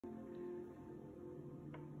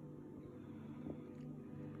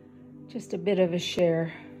Just a bit of a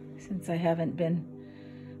share since I haven't been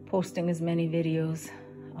posting as many videos.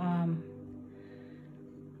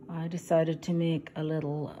 I decided to make a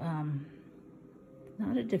little,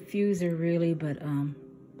 not a diffuser really, but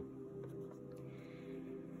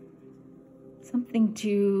something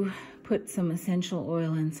to put some essential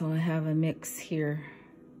oil in. So I have a mix here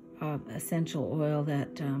of essential oil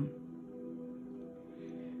that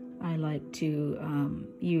I like to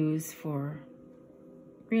use for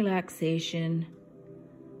relaxation,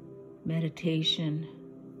 meditation,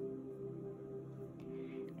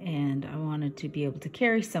 and I wanted to be able to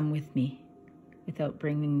carry some with me without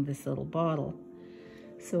bringing this little bottle.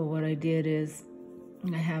 So what I did is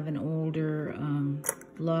I have an older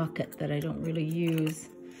locket that I don't really use,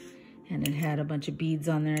 and it had a bunch of beads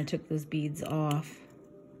on there. I took those beads off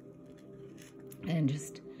and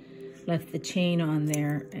just left the chain on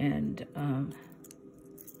there, and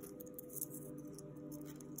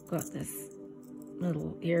got this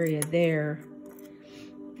little area there,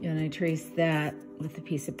 and I traced that with a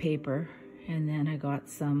piece of paper, and then I got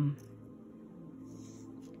some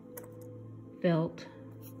felt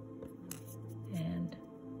and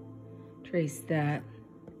traced that,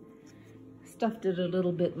 stuffed it a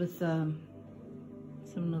little bit with some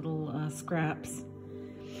little scraps,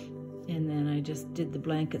 and then I just did the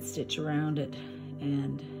blanket stitch around it.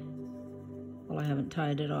 And well, I haven't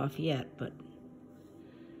tied it off yet, but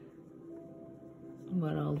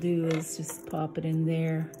what I'll do is just pop it in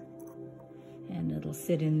there, and it'll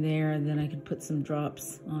sit in there, and then I can put some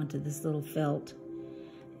drops onto this little felt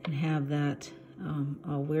and have that.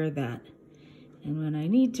 I'll wear that, and when I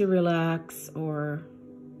need to relax or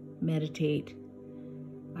meditate,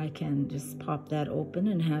 I can just pop that open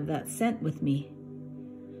and have that scent with me.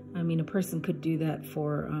 I mean, a person could do that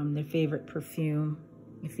for their favorite perfume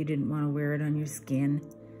if you didn't want to wear it on your skin.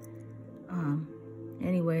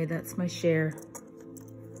 Anyway, that's my share.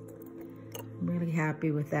 I'm really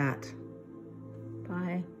happy with that.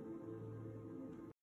 Bye.